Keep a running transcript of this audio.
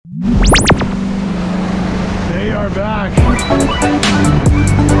back.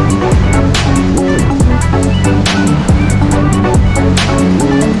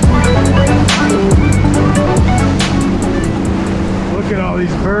 Look at all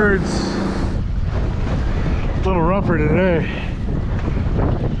these birds. A little rougher today.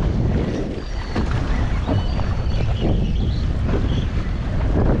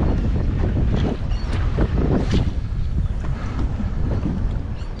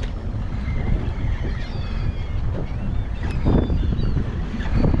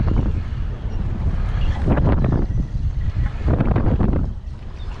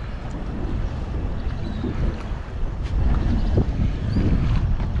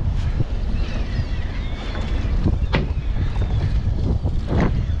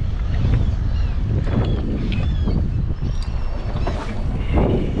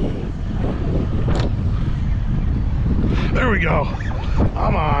 There we go.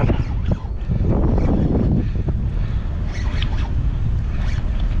 I'm on.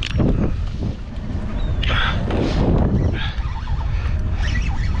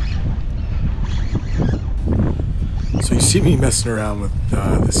 So you see me messing around with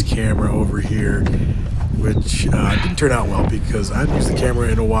this camera over here, which didn't turn out well because I hadn't used the camera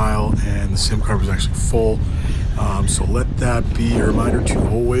in a while and the SIM card was actually full. So let that be a reminder to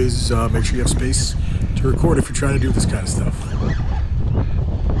always make sure you have space to record if you're trying to do this kind of stuff.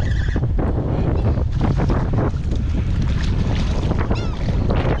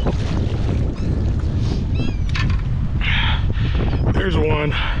 There's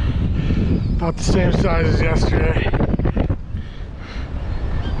one, about the same size as yesterday.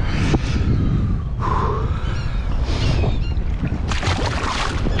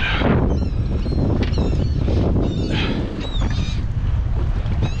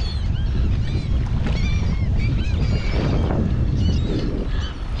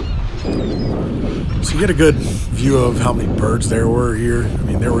 So you get a good view of how many birds there were here. I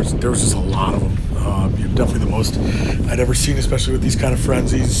mean, there was just a lot of them. Definitely the most I'd ever seen, especially with these kind of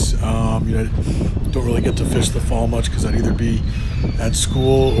frenzies. Don't really get to fish the fall much because I'd either be at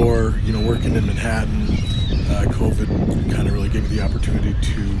school or working in Manhattan. COVID kind of really gave me the opportunity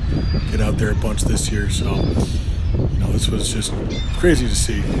to get out there a bunch this year. So this was just crazy to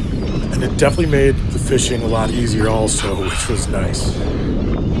see, and it definitely made the fishing a lot easier also, which was nice.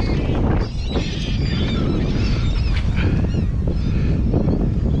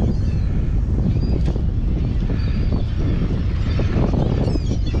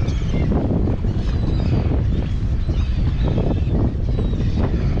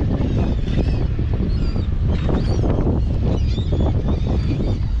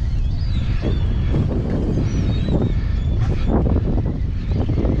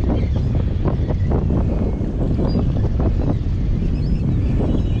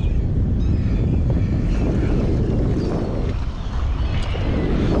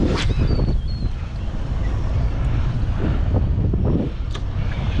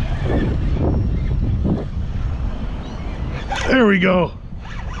 There we go.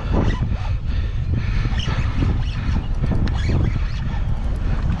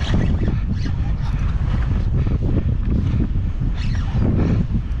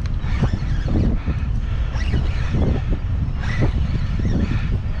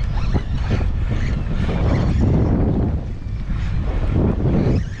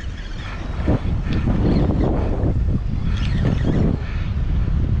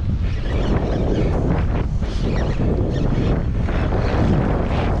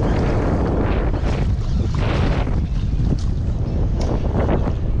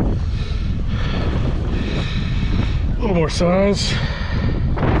 A little more size.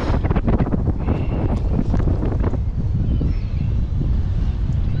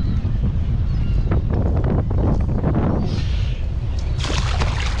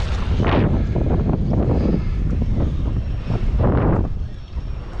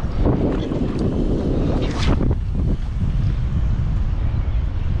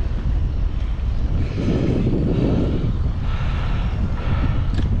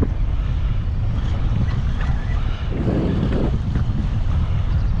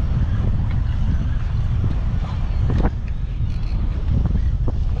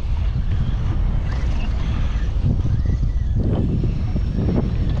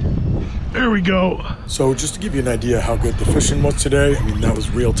 There we go. So just to give you an idea how good the fishing was today, I mean, that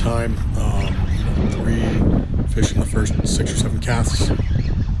was real time. 3 fish in the first 6 or 7 casts.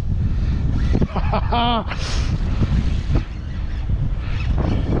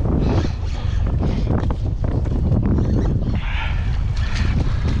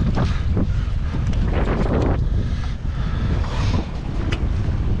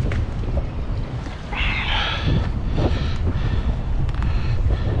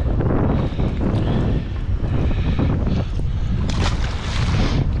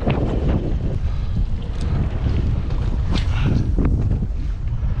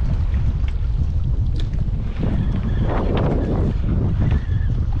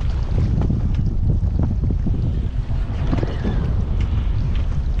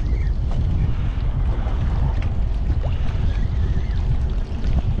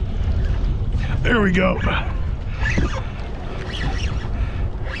 There we go.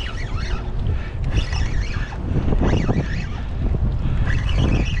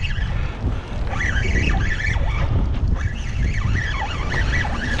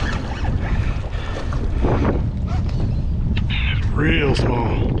 Real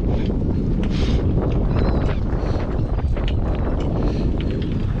small.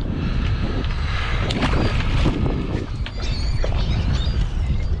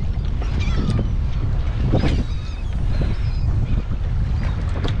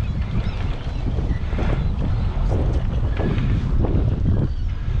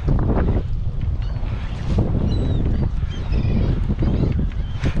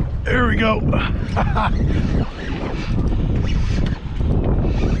 There we go.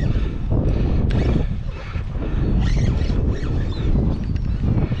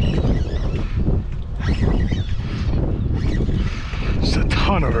 Just a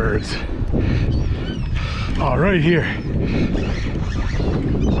ton of birds. Oh, right here.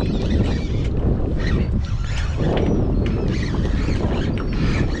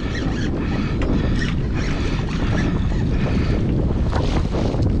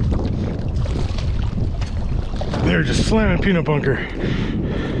 They're just slamming peanut bunker.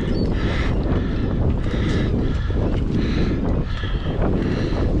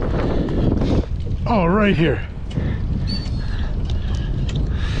 Oh, right here.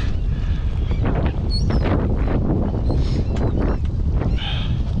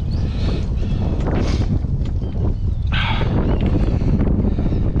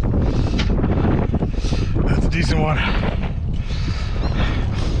 That's a decent one.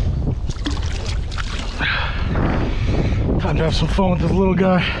 Time to have some fun with this little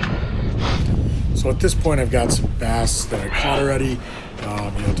guy. So at this point, I've got some bass that I caught already.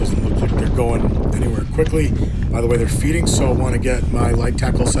 You know, it doesn't look like they're going anywhere quickly. By the way, they're feeding, so I want to get my light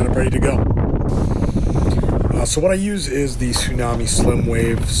tackle setup ready to go. So what I use is the Tsunami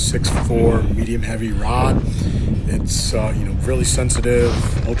Slimwave 6'4" medium heavy rod. It's you know, really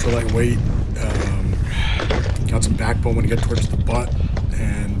sensitive, ultra lightweight. Got some backbone when you get towards the butt,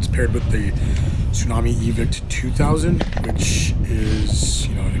 and it's paired with the Tsunami Evict 2000, which is,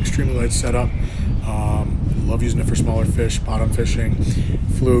 you know, an extremely light setup. Love using it for smaller fish, bottom fishing,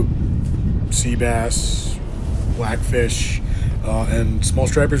 fluke, sea bass, blackfish, and small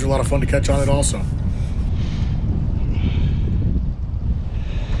stripers are a lot of fun to catch on it also.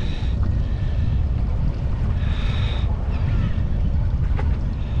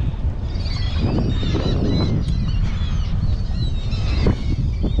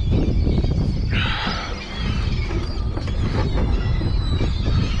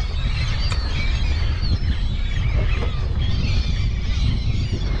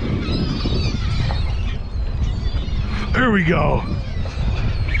 There we go.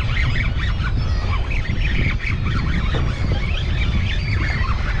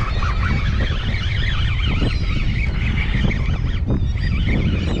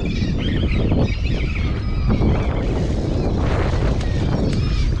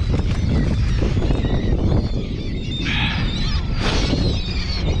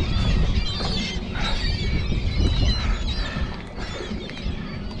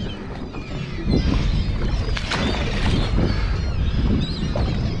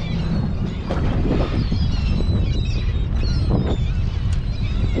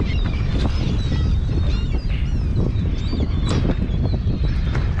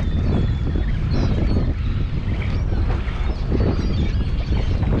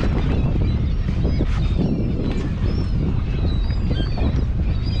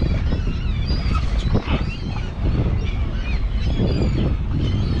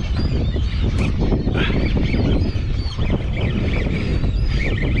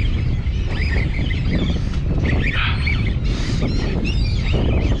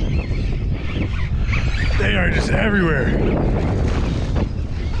 They are just everywhere.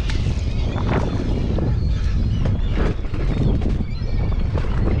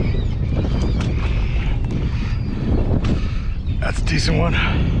 That's a decent one.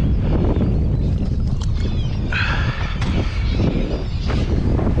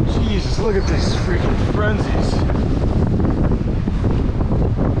 Jesus, look at these freaking frenzies.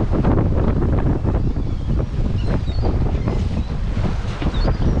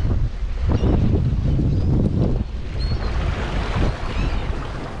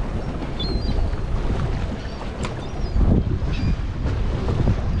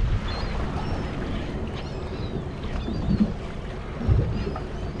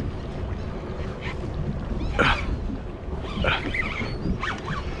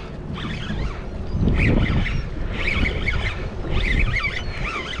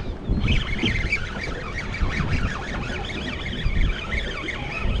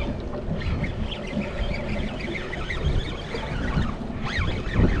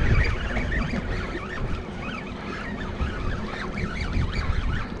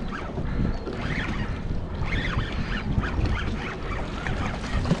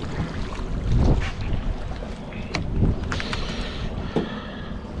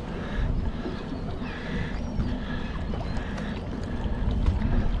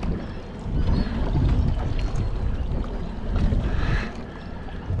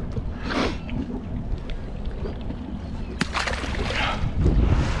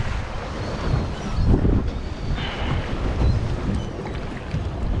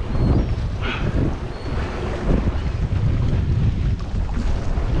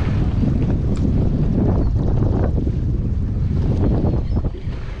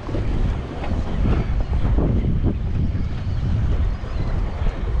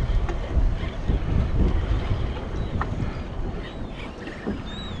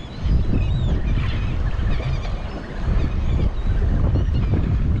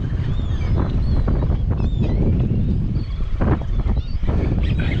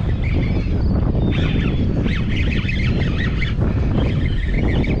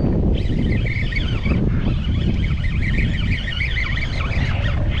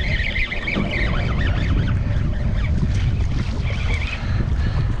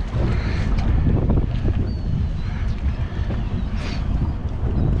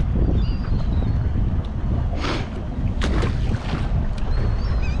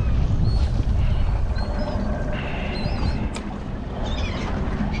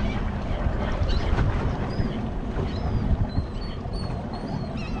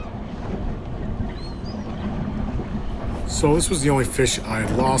 So this was the only fish I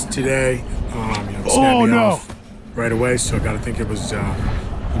had lost today. It snapped me off right away, so I got to think it was,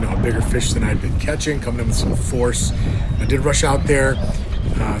 a bigger fish than I'd been catching, coming in with some force. I did rush out there,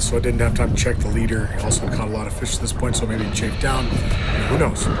 so I didn't have time to check the leader. I also had caught a lot of fish at this point, so maybe it chafed down. Who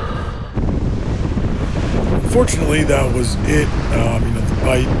knows? Unfortunately, that was it. The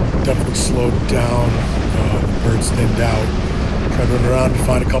bite definitely slowed down. The birds thinned out. Tried to run around to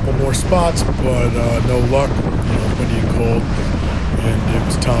find a couple more spots, but no luck. Windy and cold, and it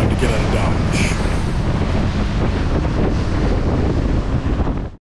was time to get out of Dodge.